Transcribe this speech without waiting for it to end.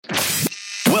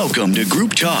Welcome to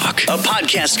Group Talk, a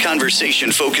podcast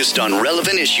conversation focused on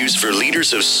relevant issues for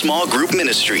leaders of small group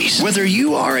ministries. Whether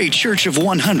you are a church of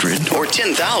 100 or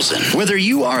 10,000, whether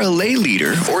you are a lay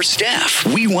leader or staff,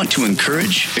 we want to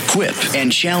encourage, equip,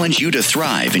 and challenge you to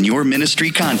thrive in your ministry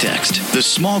context. The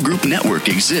Small Group Network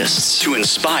exists to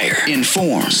inspire,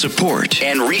 inform, support,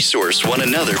 and resource one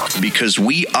another because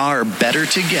we are better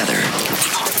together.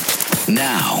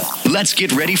 Now, let's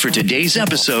get ready for today's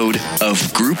episode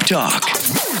of Group Talk.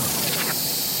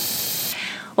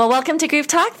 Well, welcome to Group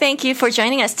Talk. Thank you for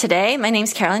joining us today. My name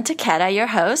is Carolyn Taketa, your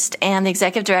host, and the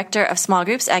Executive Director of Small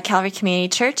Groups at Calvary Community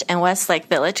Church in Westlake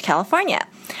Village, California.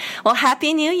 Well,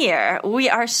 Happy New Year. We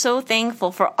are so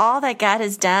thankful for all that God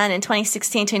has done in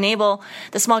 2016 to enable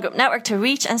the Small Group Network to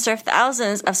reach and serve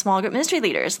thousands of small group ministry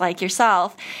leaders like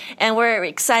yourself. And we're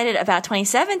excited about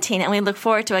 2017, and we look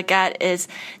forward to what God is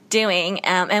doing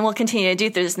and will continue to do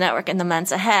through this network in the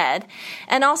months ahead.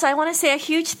 And also, I want to say a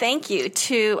huge thank you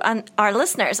to our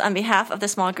listeners on behalf of the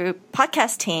Small Group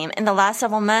podcast team. In the last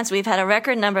several months, we've had a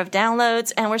record number of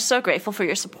downloads, and we're so grateful for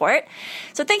your support.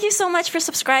 So thank you so much for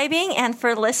subscribing and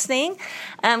for listening.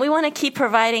 We want to keep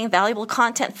providing valuable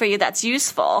content for you that's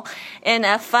useful in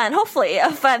a fun, hopefully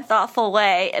a fun, thoughtful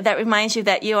way that reminds you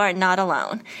that you are not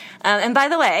alone. And by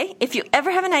the way, if you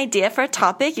ever have an idea for a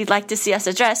topic you'd like to see us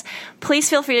address, please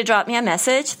feel free to drop me a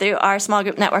message through our Small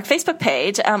Group Network Facebook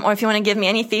page, or if you want to give me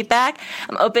any feedback,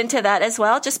 I'm open to that as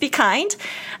well. Just be kind,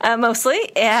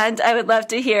 mostly, and I would love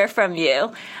to hear from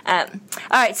you. All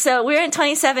right, so we're in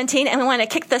 2017, and we want to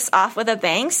kick this off with a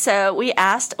bang. So we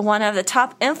asked one of the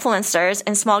top influencers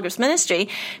in small groups ministry,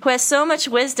 who has so much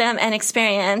wisdom and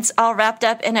experience, all wrapped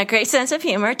up in a great sense of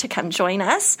humor, to come join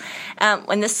us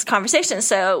in this conversation.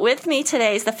 So with me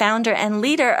today is the founder and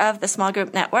leader of the Small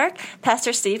Group Network,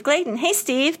 Pastor Steve Gladen. Hey,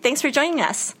 Steve, thanks for joining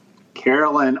us.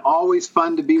 Carolyn, always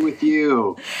fun to be with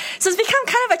you. So it's become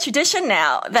kind of a tradition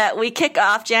now that we kick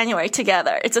off January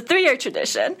together. It's a 3-year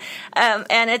tradition,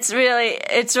 and it's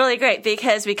really great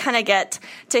because we kind of get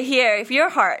to hear your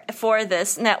heart for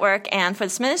this network and for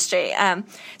this ministry.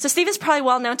 So Steve is probably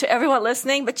well known to everyone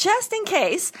listening, but just in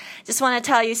case, just want to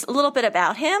tell you a little bit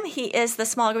about him. He is the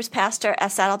small groups pastor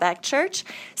at Saddleback Church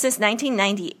since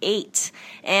 1998,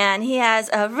 and he has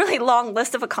a really long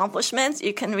list of accomplishments.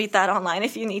 You can read that online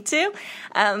if you need to.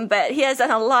 But he has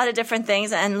done a lot of different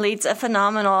things and leads a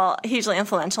phenomenal, hugely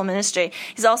influential ministry.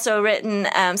 He's also written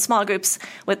Small Groups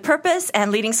with Purpose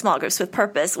and Leading Small Groups with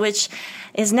Purpose, which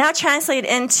is now translated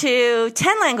into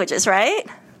 10 languages, right?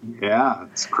 Yeah,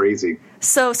 it's crazy.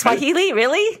 So Swahili,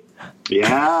 really?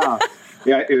 Yeah.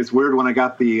 Yeah, it was weird when I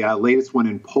got the latest one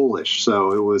in Polish.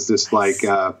 So it was just like,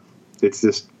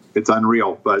 it's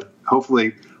unreal. But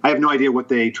hopefully, I have no idea what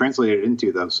they translated it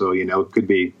into, though. So, it could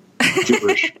be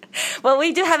gibberish. Well,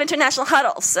 we do have international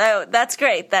huddles, so that's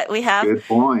great that we have. Good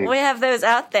point. We have those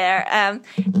out there, and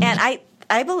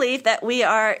I believe that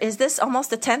is this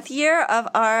almost the 10th year of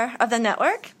the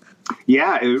network?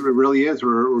 Yeah, it really is.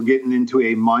 We're getting into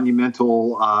a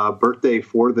monumental birthday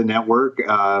for the network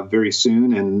very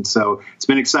soon, and so it's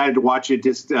been exciting to watch it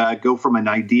just go from an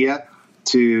idea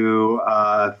to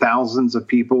thousands of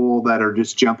people that are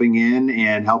just jumping in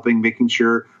and making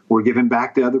sure we're giving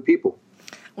back to other people.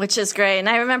 Which is great. And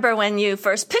I remember when you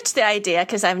first pitched the idea,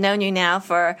 because I've known you now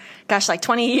for, like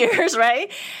 20 years, right?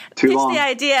 Too long. Pitched the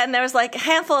idea, and there was like a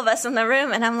handful of us in the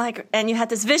room, and I'm like, and you had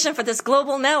this vision for this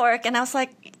global network, and I was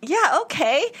like, yeah,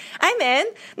 okay, I'm in.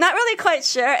 Not really quite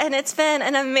sure, and it's been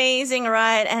an amazing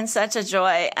ride and such a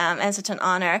joy and such an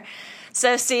honor.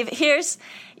 So, Steve,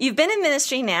 you've been in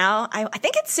ministry now. I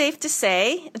think it's safe to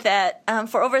say that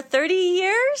for over 30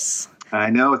 years? I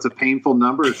know, it's a painful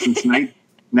number since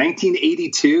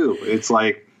 1982. It's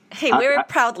like, hey, wear it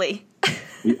proudly.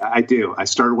 I do. I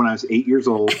started when I was 8 years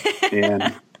old,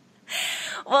 and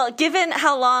well, given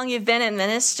how long you've been in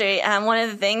ministry, one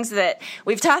of the things that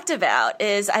we've talked about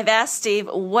is I've asked Steve,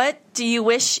 what do you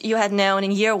wish you had known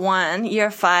in year 1,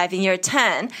 year 5, and year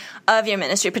 10 of your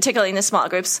ministry, particularly in the small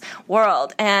groups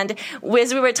world? And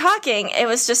as we were talking, it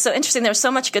was just so interesting. There was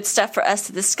so much good stuff for us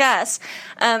to discuss.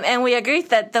 And we agreed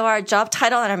that though our job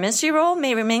title and our ministry role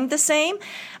may remain the same,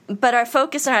 but our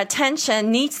focus and our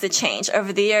attention needs to change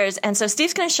over the years. And so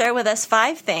Steve's going to share with us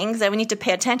 5 things that we need to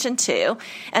pay attention to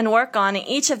and work on in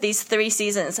each of these 3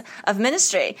 seasons of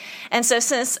ministry. And so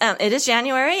since it is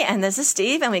January and this is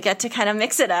Steve and we get to kind of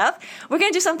mix it up, we're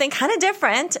going to do something kind of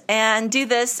different and do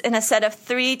this in a set of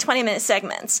 3 20-minute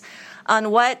segments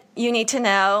on what you need to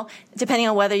know depending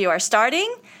on whether you are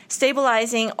starting,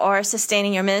 stabilizing, or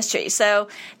sustaining your ministry. So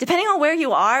depending on where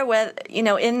you are,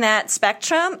 in that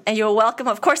spectrum, and you're welcome,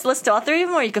 of course, to listen to all 3 of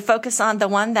them, or you could focus on the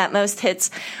one that most hits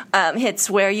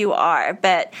where you are.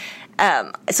 But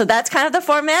So that's kind of the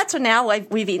format. So now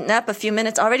we've eaten up a few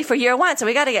minutes already for year one, so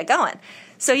we got to get going.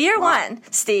 So year one,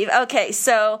 Steve. Okay,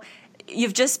 so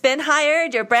you've just been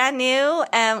hired, you're brand new,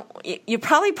 and you're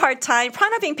probably part-time,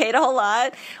 probably not being paid a whole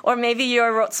lot, or maybe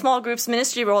your small groups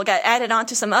ministry role got added on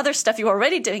to some other stuff you were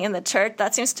already doing in the church.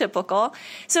 That seems typical.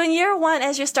 So in year one,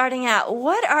 as you're starting out,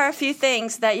 what are a few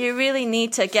things that you really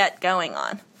need to get going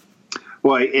on?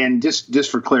 Well, and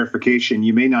just for clarification,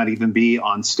 you may not even be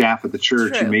on staff at the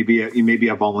church. True. You may be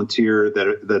a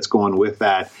volunteer that's going with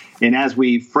that. And as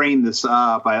we frame this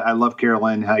up, I love,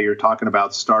 Carolyn, how you're talking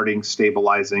about starting,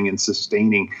 stabilizing, and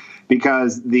sustaining,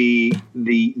 because the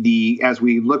as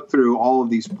we look through all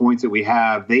of these points that we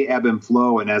have, they ebb and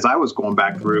flow. And as I was going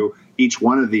back through each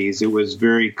one of these, it was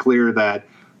very clear that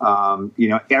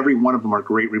every one of them are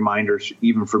great reminders,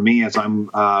 even for me as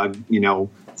I'm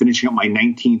finishing up my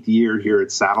 19th year here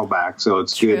at Saddleback. So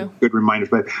it's good reminders.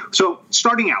 But so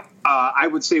starting out, I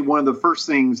would say one of the first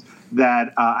things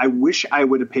that I wish I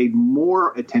would have paid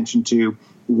more attention to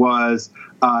was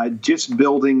just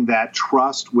building that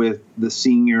trust with the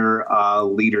senior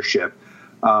leadership.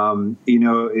 I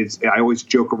always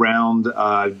joke around,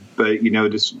 but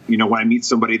when I meet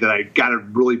somebody that I got to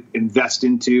really invest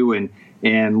into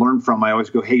and learn from, I always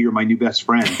go, "Hey, you're my new best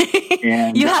friend."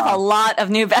 And you have a lot of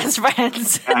new best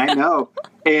friends. I know,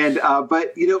 and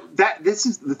but this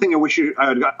is the thing I wish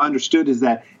I understood is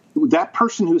that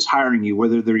person who's hiring you,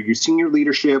 whether they're your senior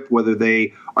leadership, whether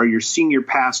they are your senior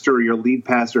pastor or your lead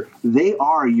pastor, they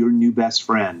are your new best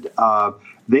friend.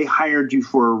 They hired you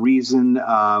for a reason.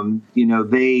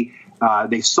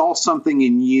 They saw something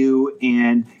in you,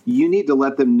 and you need to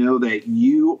let them know that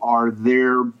you are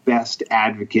their best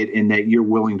advocate and that you're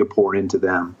willing to pour into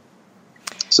them.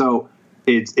 So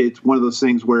it's one of those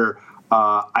things where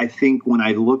I think when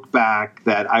I look back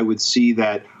that I would see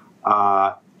that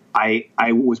I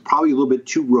was probably a little bit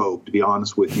too rogue, to be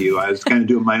honest with you. I was kind of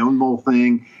doing my own little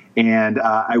thing, and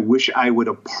I wish I would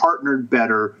have partnered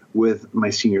better with my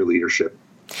senior leadership.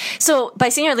 So by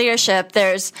senior leadership,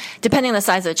 there's, depending on the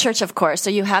size of the church, of course, so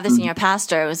you have the senior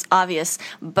pastor, it was obvious,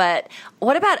 but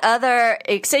what about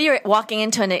say you're walking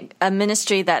into a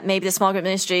ministry that maybe the small group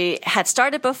ministry had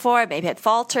started before, maybe had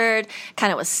faltered,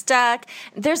 kind of was stuck.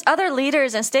 There's other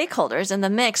leaders and stakeholders in the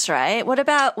mix, right? What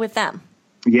about with them?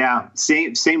 Yeah,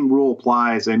 same rule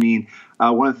applies. I mean,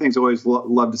 one of the things I always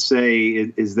love to say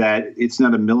is that it's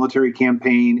not a military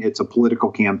campaign, it's a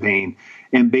political campaign.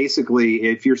 And basically,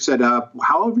 if you're set up,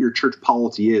 however your church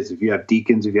polity is, if you have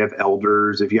deacons, if you have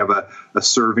elders, if you have a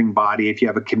serving body, if you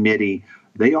have a committee,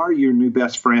 they are your new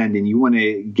best friend, and you want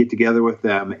to get together with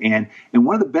them. And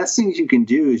one of the best things you can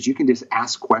do is you can just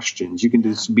ask questions. You can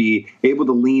just be able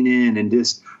to lean in and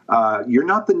just, you're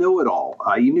not the know-it-all.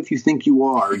 Even if you think you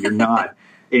are, you're not.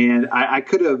 And I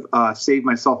could have saved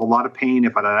myself a lot of pain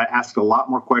if I asked a lot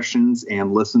more questions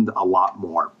and listened a lot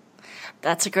more.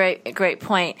 That's a great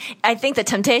point. I think the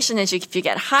temptation is if you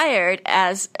get hired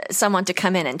as someone to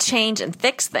come in and change and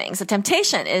fix things, the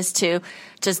temptation is to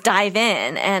just dive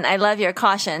in. And I love your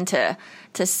caution to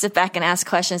sit back and ask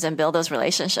questions and build those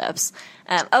relationships.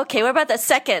 Okay, what about the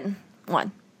second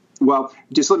one? Well,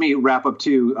 just let me wrap up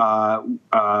too.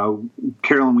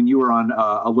 Carolyn, when you were on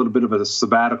a little bit of a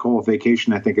sabbatical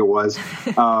vacation, I think it was,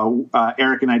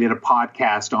 Eric and I did a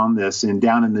podcast on this, and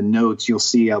down in the notes, you'll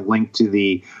see a link to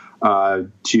the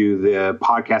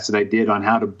podcast that I did on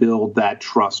how to build that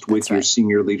trust with your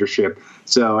senior leadership.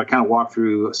 So I kind of walked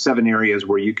through 7 areas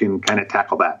where you can kind of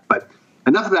tackle that. But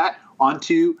enough of that. On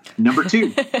to number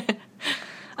 2. All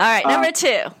right, number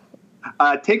 2.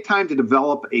 Take time to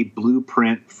develop a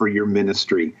blueprint for your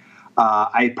ministry.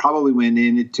 I probably went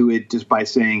into it just by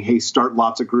saying, hey, start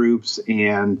lots of groups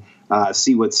and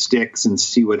see what sticks and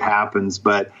see what happens.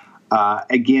 But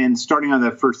again, starting on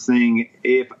that first thing,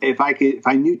 if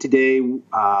I knew today,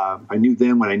 I knew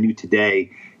then what I knew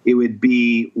today, it would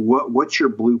be what's your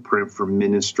blueprint for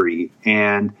ministry,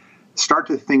 and start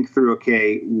to think through,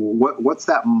 okay, what's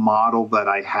that model that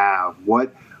I have?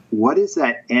 What is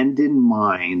that end in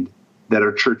mind that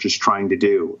our church is trying to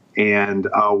do? And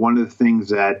one of the things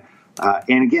that,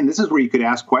 and again, this is where you could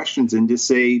ask questions and just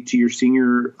say to your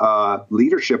senior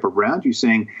leadership around you,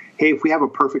 saying, hey, if we have a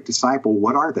perfect disciple,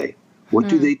 what are they? What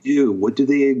do they do? What do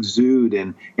they exude?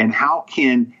 And how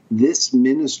can this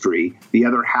ministry, the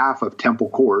other half of Temple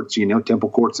Courts, Temple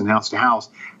Courts and House to House,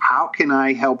 how can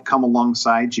I help come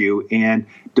alongside you and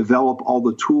develop all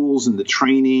the tools and the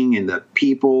training and the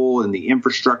people and the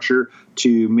infrastructure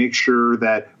to make sure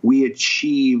that we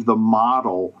achieve the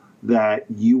model that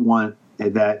you want,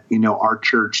 that, our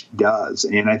church does?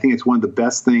 And I think it's one of the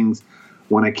best things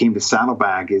when I came to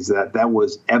Saddleback is that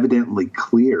was evidently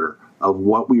clear of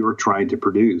what we were trying to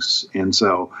produce. And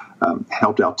so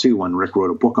helped out too when Rick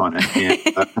wrote a book on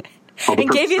it. And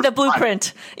gave you the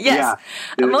blueprint. Yes.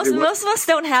 Yeah, most of us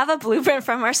don't have a blueprint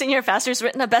from our senior pastor who's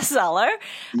written a bestseller.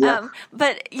 Yeah.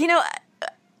 But,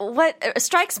 what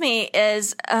strikes me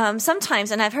is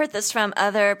sometimes, and I've heard this from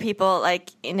other people,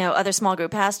 like, other small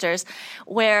group pastors,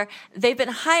 where they've been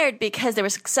hired because they were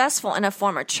successful in a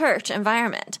former church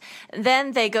environment.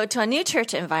 Then they go to a new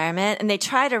church environment and they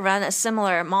try to run a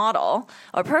similar model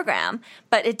or program,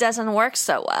 but it doesn't work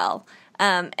so well.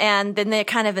 And then they're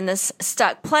kind of in this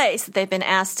stuck place that they've been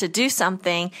asked to do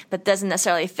something, but doesn't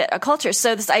necessarily fit a culture.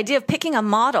 So this idea of picking a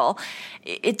model,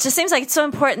 it just seems like it's so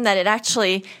important that it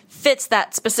actually fits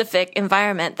that specific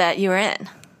environment that you're in.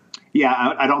 Yeah,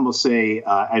 I'd almost say,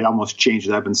 I'd almost change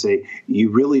it up and say,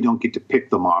 you really don't get to pick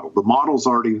the model. The model's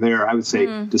already there. I would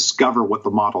say discover what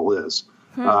the model is,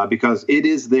 because it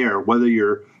is there, whether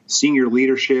your senior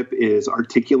leadership is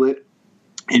articulate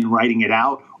in writing it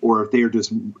out, or if they're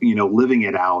just, living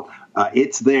it out,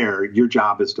 it's there. Your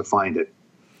job is to find it.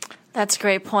 That's a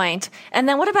great point. And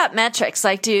then what about metrics?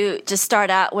 Like, do you just start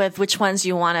out with which ones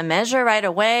you want to measure right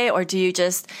away, or do you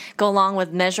just go along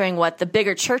with measuring what the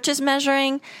bigger church is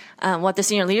measuring, what the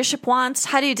senior leadership wants?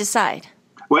 How do you decide?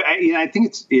 Well, I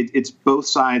think it's both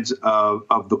sides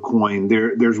of the coin.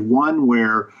 There's one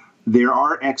where there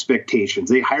are expectations.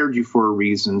 They hired you for a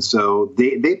reason, so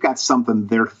they've got something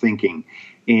they're thinking.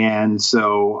 And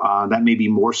so that may be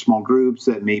more small groups,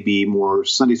 that may be more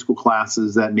Sunday school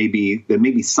classes, that may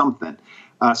be something.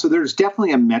 So there's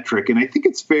definitely a metric. And I think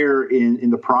it's fair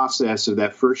in the process of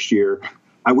that first year.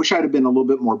 I wish I'd have been a little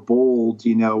bit more bold,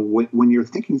 when you're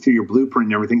thinking through your blueprint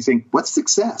and everything, saying, what's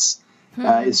success?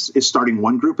 Is starting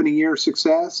one group in a year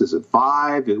success? Is it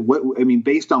 5?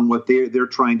 Based on what they're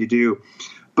trying to do.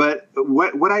 But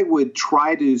what I would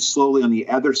try to slowly on the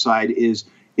other side is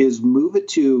move it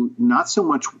to not so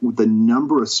much the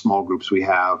number of small groups we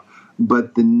have,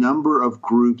 but the number of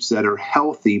groups that are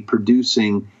healthy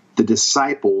producing the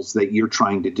disciples that you're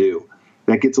trying to do.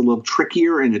 That gets a little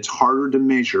trickier and it's harder to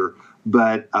measure,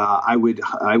 but I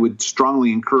would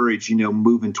strongly encourage,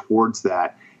 moving towards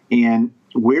that. And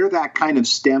where that kind of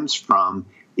stems from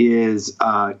is,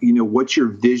 what's your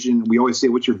vision? We always say,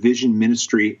 what's your vision,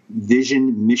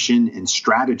 mission, and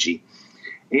strategy?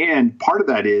 And part of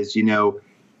that is,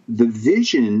 the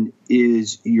vision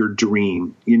is your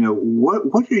dream.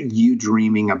 What are you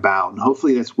dreaming about? And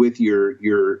hopefully that's with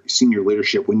your senior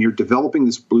leadership. When you're developing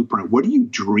this blueprint, what are you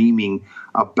dreaming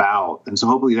about? And so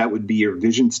hopefully that would be your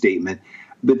vision statement.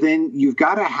 But then you've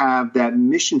got to have that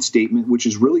mission statement, which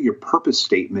is really your purpose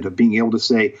statement of being able to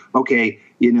say, okay,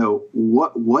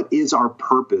 what is our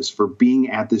purpose for being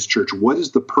at this church? What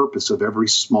is the purpose of every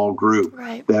small group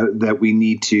that we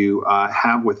need to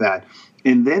have with that?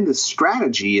 And then the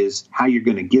strategy is how you're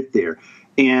going to get there.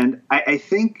 And I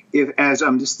think as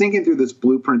I'm just thinking through this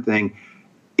blueprint thing,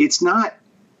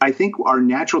 I think our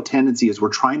natural tendency is we're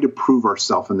trying to prove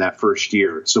ourselves in that first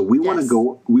year. So we want to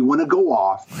go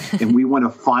off and we want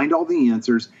to find all the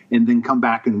answers and then come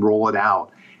back and roll it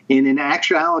out. And in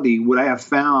actuality, what I have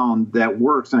found that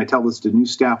works, and I tell this to new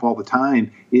staff all the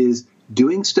time, is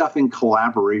doing stuff in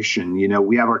collaboration.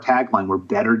 We have our tagline, we're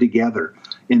better together.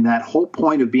 And that whole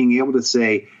point of being able to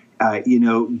say,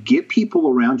 get people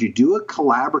around you, do it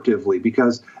collaboratively,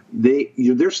 because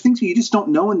there's things you just don't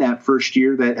know in that first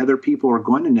year that other people are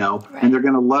going to know, and they're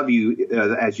going to love you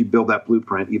as you build that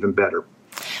blueprint even better.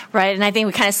 Right, and I think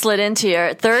we kind of slid into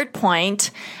your third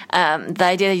point, the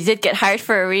idea that you did get hired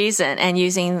for a reason, and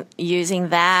using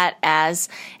that as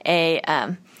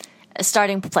a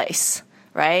starting place,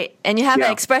 right? And you have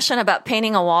an expression about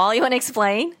painting a wall. You want to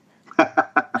explain?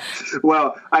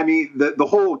 Well, the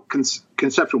whole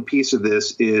conceptual piece of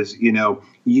this is,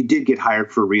 you did get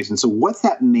hired for a reason. So what's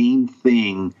that main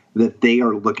thing that they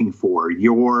are looking for?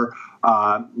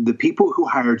 The people who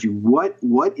hired you, what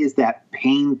is that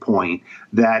pain point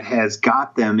that has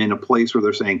got them in a place where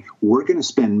they're saying, we're going to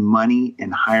spend money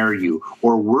and hire you,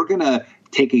 or we're going to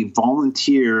take a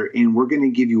volunteer and we're going to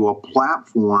give you a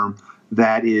platform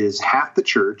that is half the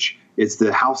church. It's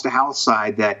the house-to-house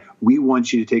side that we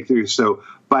want you to take through. So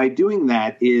by doing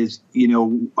that is,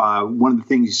 one of the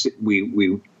things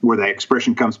where that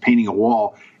expression comes, painting a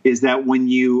wall, is that when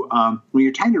you're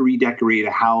trying to redecorate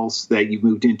a house that you've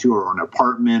moved into, or an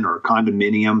apartment or a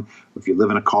condominium, if you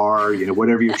live in a car,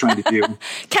 whatever you're trying to do.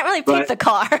 Can't really paint the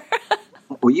car.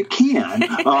 Well, you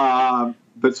can.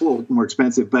 but it's a little more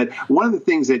expensive. But one of the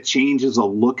things that changes a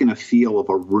look and a feel of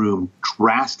a room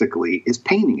drastically is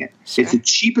painting it. Sure. It's the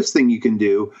cheapest thing you can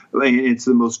do, and it's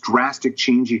the most drastic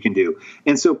change you can do.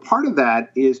 And so part of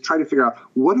that is try to figure out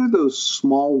what are those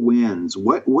small wins?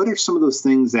 What are some of those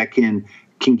things that can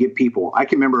get people? I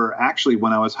can remember actually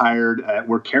when I was hired at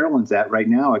where Carolyn's at right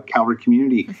now at Calvary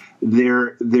Community,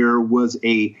 there was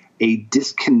a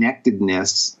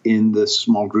disconnectedness in the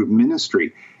small group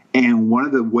ministry. And one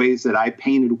of the ways that I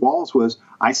painted walls was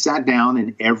I sat down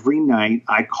and every night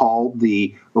I called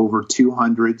the over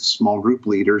 200 small group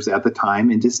leaders at the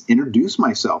time and just introduced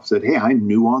myself, said, hey, I'm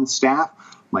new on staff.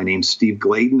 My name's Steve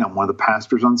Gladen. I'm one of the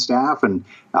pastors on staff, and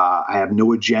I have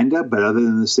no agenda, but other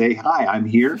than to say, hi, I'm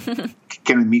here.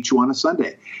 Can I meet you on a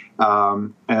Sunday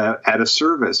at a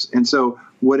service? And so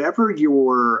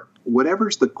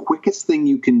whatever's the quickest thing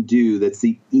you can do, that's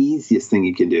the easiest thing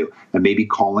you can do. That may be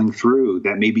calling through.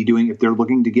 That may be doing, if they're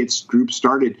looking to get groups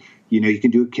started, you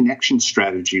can do a connection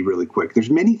strategy really quick. There's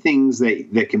many things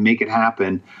that can make it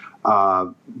happen,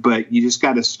 but you just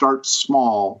got to start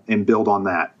small and build on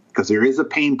that, because there is a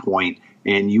pain point,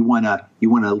 and you want to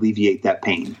alleviate that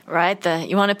pain. Right.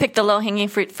 You want to pick the low-hanging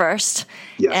fruit first.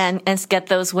 Yes. and get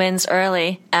those wins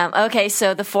early. Okay,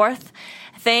 so the fourth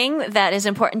thing that is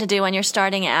important to do when you're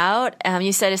starting out,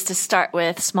 you said, is to start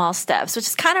with small steps, which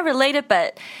is kind of related,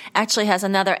 but actually has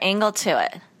another angle to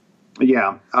it.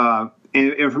 Yeah.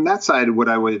 And from that side, what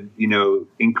I would,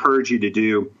 encourage you to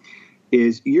do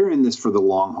is you're in this for the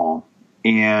long haul.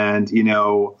 And,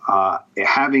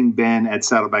 having been at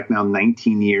Saddleback now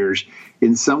 19 years,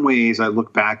 in some ways I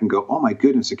look back and go, oh, my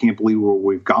goodness, I can't believe where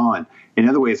we've gone. In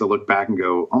other ways, I look back and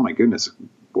go, oh, my goodness,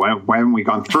 why haven't we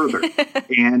gone further?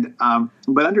 And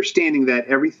but understanding that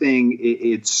everything,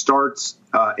 it starts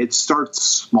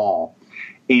small.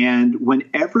 And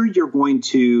whenever you're going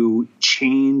to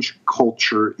change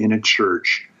culture in a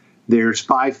church, there's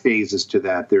 5 phases to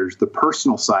that. There's the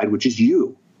personal side, which is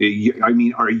you.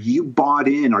 Are you bought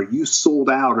in? Are you sold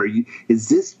out? Is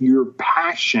this your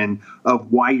passion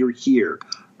of why you're here?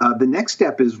 The next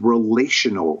step is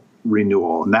relational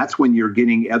renewal, and that's when you're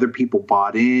getting other people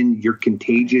bought in. You're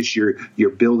contagious. You're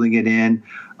building it in.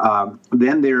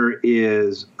 Then there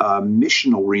is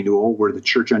missional renewal, where the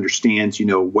church understands,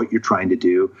 what you're trying to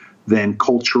do. Then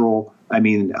cultural.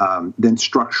 Then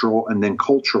structural, and then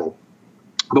cultural.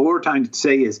 But what we're trying to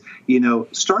say is,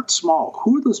 start small.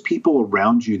 Who are those people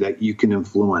around you that you can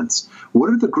influence? What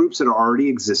are the groups that are already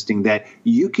existing that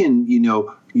you can,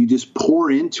 you just pour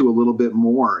into a little bit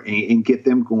more and get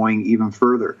them going even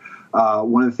further?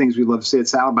 One of the things we love to say at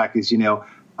Saddleback is, you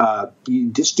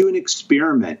just do an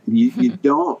experiment. You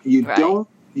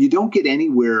don't get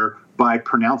anywhere by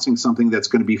pronouncing something that's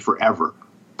going to be forever.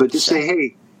 But just say,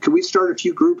 hey, can we start a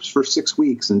few groups for 6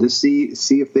 weeks and just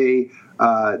see if they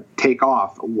take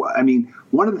off?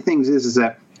 One of the things is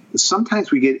that sometimes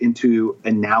we get into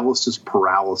analysis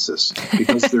paralysis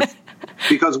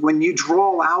because when you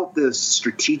draw out this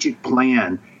strategic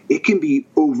plan, it can be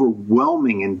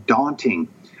overwhelming and daunting.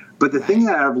 But the thing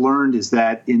that I've learned is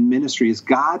that in ministry is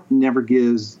God never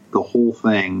gives the whole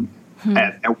thing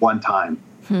at one time.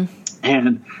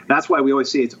 And that's why we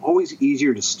always say it's always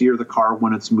easier to steer the car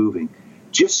when it's moving.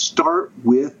 Just start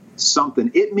with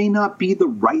something. It may not be the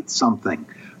right something,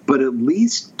 but at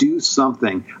least do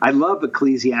something. I love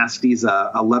Ecclesiastes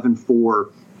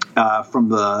 11:4 from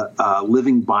the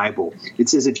Living Bible. It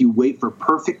says, if you wait for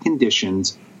perfect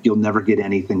conditions, you'll never get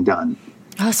anything done.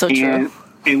 Oh, so true.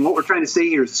 And what we're trying to say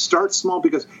here is start small,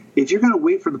 because if you're going to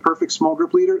wait for the perfect small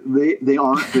group leader, they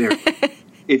aren't there.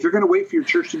 If you're going to wait for your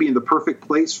church to be in the perfect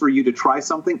place for you to try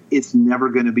something, it's never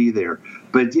going to be there.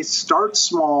 But just start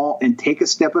small and take a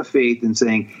step of faith and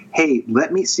saying, hey,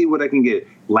 let me see what I can get.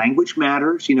 Language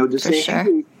matters, just say,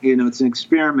 hey, it's an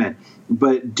experiment.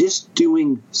 But just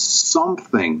doing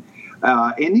something.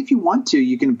 And if you want to,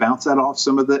 you can bounce that off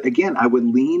some of again, I would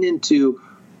lean into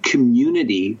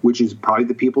community, which is probably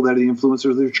the people that are the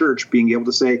influencers of their church, being able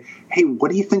to say, hey,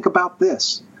 what do you think about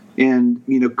this? And,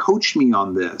 coach me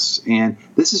on this. And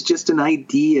this is just an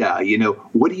idea.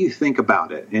 What do you think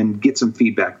about it? And get some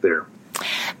feedback there.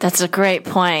 That's a great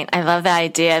point. I love the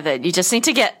idea that you just need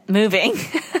to get moving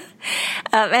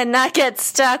and not get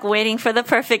stuck waiting for the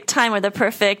perfect time or the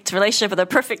perfect relationship or the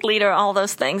perfect leader, all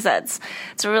those things. It's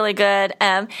really good.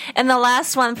 And the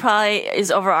last one probably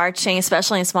is overarching,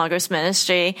 especially in small groups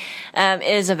ministry,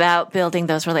 is about building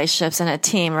those relationships in a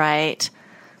team, right?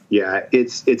 Yeah,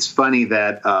 it's funny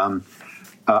that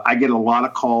I get a lot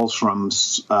of calls from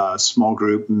small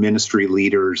group ministry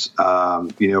leaders,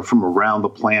 from around the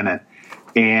planet.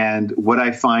 And what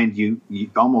I find you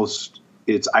almost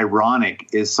it's ironic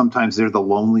is sometimes they're the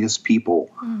loneliest people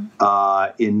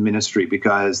in ministry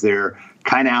because they're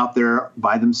kind of out there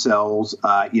by themselves.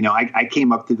 I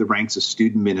came up through the ranks of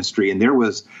student ministry, and there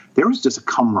was just a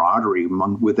camaraderie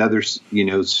with other,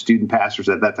 student pastors.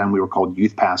 At that time, we were called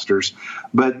youth pastors,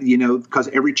 but because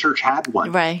every church had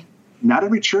one. Right. Not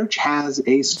every church has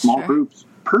a small group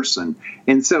person,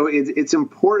 and so it's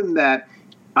important that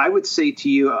I would say to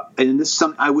you, and this is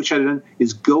something I wish I'd done,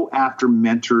 is go after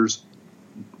mentors.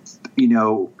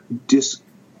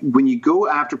 When you go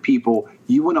after people,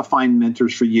 you want to find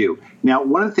mentors for you. Now,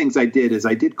 one of the things I did is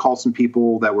I did call some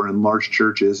people that were in large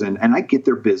churches, and I get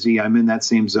they're busy. I'm in that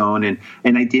same zone, and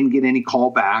I didn't get any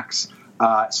callbacks.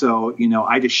 So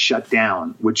I just shut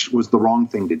down, which was the wrong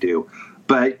thing to do.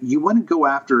 But you want to go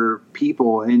after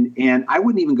people, and I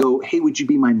wouldn't even go, hey, would you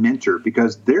be my mentor?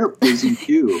 Because they're busy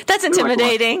too. That's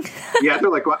intimidating. They're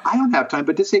like, well, I don't have time,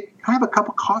 but just say, can I have a cup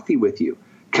of coffee with you?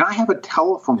 Can I have a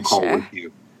telephone call with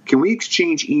you? Can we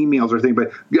exchange emails or things?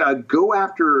 But go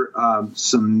after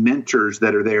some mentors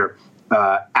that are there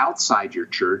outside your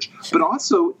church, but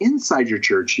also inside your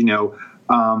church. Find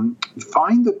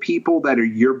the people that are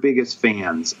your biggest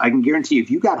fans. I can guarantee you,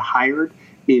 if you got hired,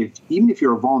 even if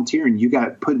you're a volunteer and you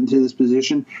got put into this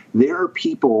position, there are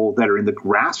people that are in the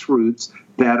grassroots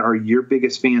that are your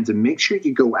biggest fans, and make sure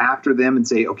you go after them and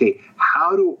say, okay,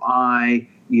 how do I,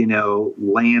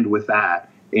 land with that?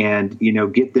 And,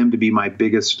 get them to be my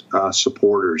biggest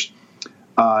supporters.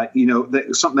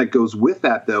 Something that goes with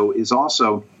that, though, is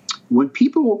also when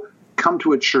people come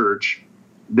to a church,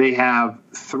 they have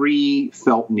three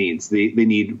felt needs. They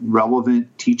need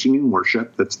relevant teaching and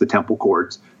worship. That's the temple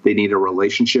courts. They need a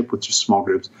relationship with small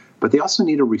groups, but they also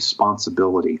need a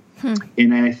responsibility.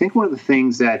 And I think one of the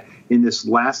things that in this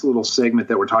last little segment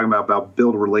that we're talking about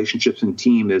build relationships and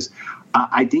team is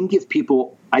I didn't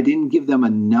give them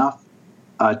enough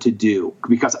to do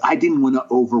because I didn't want to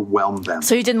overwhelm them.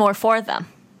 So you did more for them.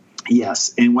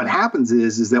 Yes. And what happens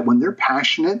is that when they're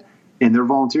passionate and they're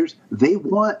volunteers, they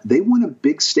want a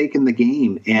big stake in the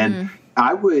game. And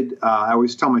I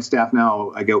always tell my staff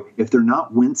now, I go, if they're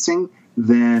not wincing,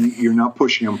 then you're not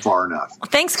pushing them far enough.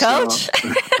 Thanks, Coach.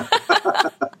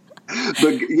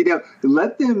 But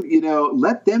let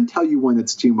them tell you when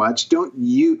it's too much. Don't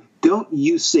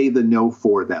you say the no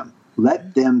for them.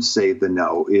 Let them say the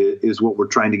no is what we're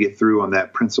trying to get through on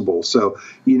that principle. So,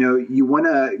 you want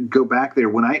to go back there.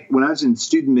 When I was in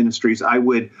student ministries, I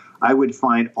would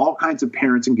find all kinds of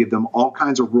parents and give them all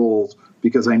kinds of roles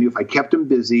because I knew if I kept them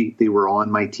busy, they were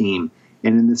on my team.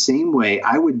 And in the same way,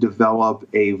 I would develop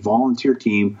a volunteer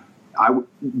team. I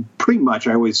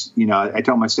always, I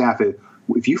tell my staff,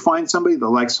 if you find somebody that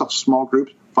likes small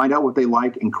groups, find out what they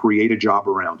like and create a job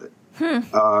around it.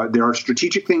 There are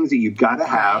strategic things that you've got to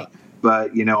have,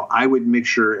 but, I would make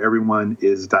sure everyone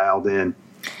is dialed in.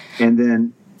 And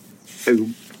then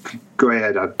go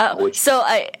ahead.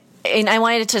 I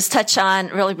wanted to just touch on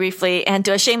really briefly and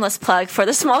do a shameless plug for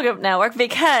the Small Group Network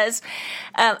because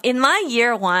in my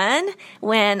year one,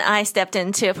 when I stepped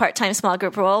into a part-time small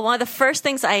group role, one of the first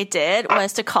things I did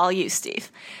was to call you,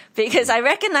 Steve, because I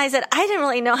recognized that I didn't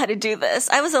really know how to do this.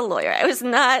 I was a lawyer. I was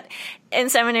not in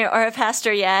seminary or a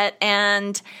pastor yet,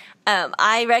 and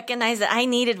I recognized that I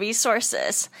needed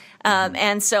resources.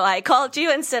 And so I called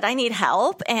you and said, I need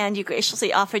help. And you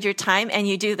graciously offered your time, and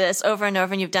you do this over and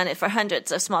over, and you've done it for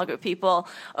hundreds of small group people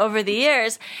over the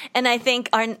years. And I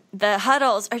think the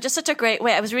huddles are just such a great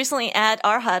way. I was recently at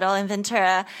our huddle in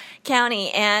Ventura County,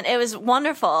 and it was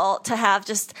wonderful to have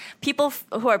just people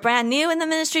who are brand new in the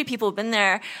ministry, people who've been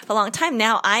there for a long time.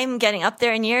 Now I'm getting up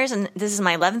there in years, and this is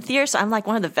my 11th year, so I'm like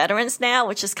one of the veterans now,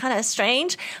 which is kind of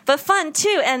strange, but fun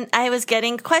too. And I was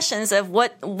getting questions of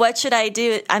what should I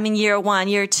do? I'm in year one,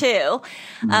 year two,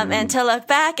 and to look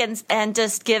back and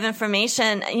just give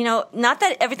information, not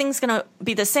that everything's going to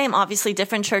be the same, obviously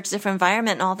different church, different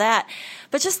environment and all that,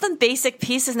 but just the basic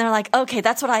pieces. And they're like, okay,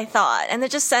 that's what I thought. And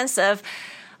there's just sense of,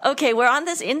 okay, we're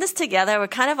in this together. We're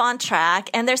kind of on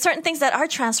track. And there's certain things that are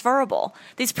transferable.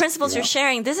 These principles you're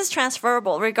sharing, this is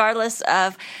transferable regardless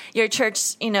of your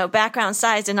church, background,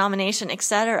 size, denomination,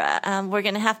 etc. We're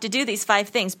going to have to do these 5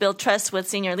 things: build trust with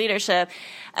senior leadership,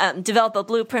 develop a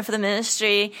blueprint for the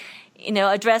ministry,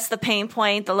 address the pain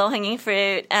point, the low-hanging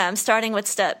fruit, starting with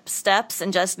steps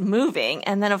and just moving.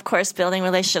 And then, of course, building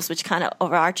relationships, which kind of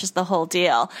overarches the whole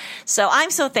deal. So I'm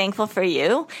so thankful for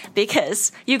you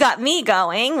because you got me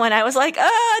going when I was like,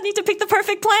 I need to pick the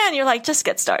perfect plan. You're like, just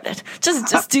get started.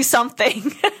 Just do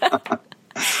something.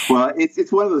 Well,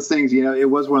 it's one of those things, it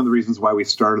was one of the reasons why we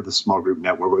started the small group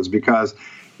network, was because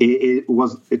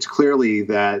it's clearly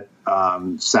that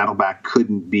Saddleback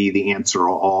couldn't be the answer,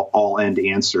 all end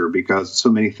answer, because so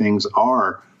many things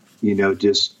are,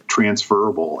 just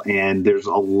transferable. And there's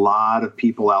a lot of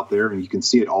people out there, and you can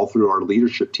see it all through our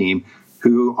leadership team,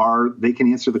 they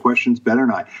can answer the questions better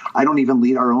than I. I don't even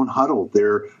lead our own huddle.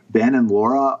 Ben and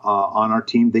Laura on our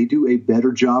team, they do a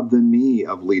better job than me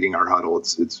of leading our huddle.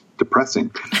 It's depressing.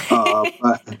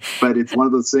 But it's one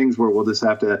of those things where we'll just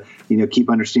have to, keep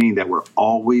understanding that we're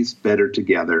always better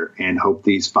together, and hope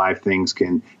these 5 things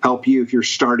can help you if you're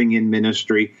starting in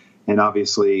ministry. And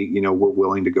obviously, we're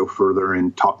willing to go further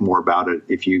and talk more about it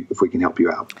if we can help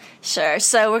you out. Sure.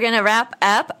 So we're going to wrap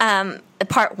up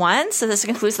part 1. So this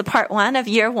concludes the part 1 of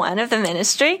year 1 of the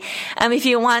ministry. If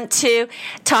you want to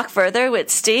talk further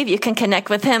with Steve, you can connect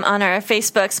with him on our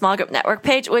Facebook Small Group Network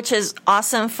page, which is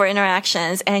awesome for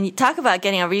interactions. And you talk about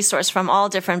getting a resource from all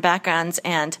different backgrounds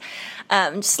and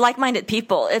just like-minded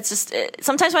people. It's just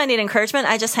sometimes when I need encouragement,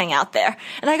 I just hang out there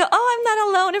and I go, "Oh, I'm not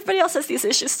alone. Everybody else has these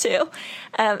issues too,"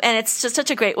 and it's just such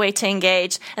a great way to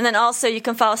engage. And then also you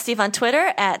can follow Steve on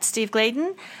Twitter at Steve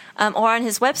Gladen, or on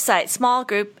his website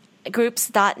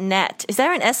smallgroups.net. Is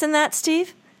there an S in that,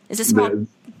 Steve? Is it small?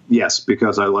 Yes,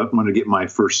 because I want to get my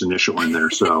first initial in there.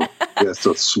 So, yes,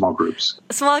 so it's small groups.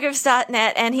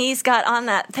 Smallgroups.net, and he's got on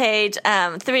that page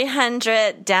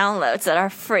 300 downloads that are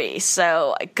free.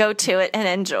 So go to it and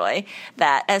enjoy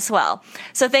that as well.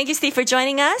 So thank you, Steve, for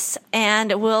joining us,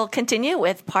 and we'll continue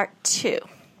with part 2.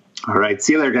 All right.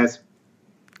 See you later, guys.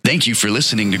 Thank you for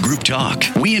listening to Group Talk.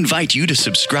 We invite you to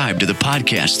subscribe to the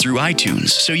podcast through iTunes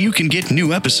so you can get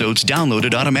new episodes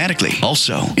downloaded automatically.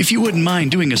 Also, if you wouldn't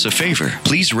mind doing us a favor,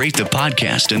 please rate the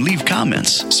podcast and leave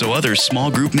comments so other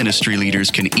small group ministry leaders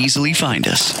can easily find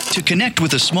us. To connect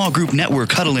with a small group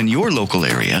network huddle in your local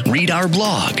area, read our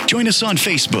blog, join us on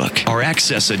Facebook, or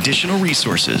access additional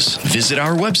resources, visit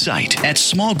our website at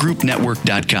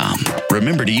smallgroupnetwork.com.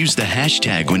 Remember to use the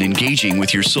hashtag when engaging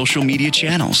with your social media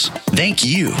channels. Thank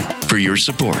you for your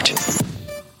support.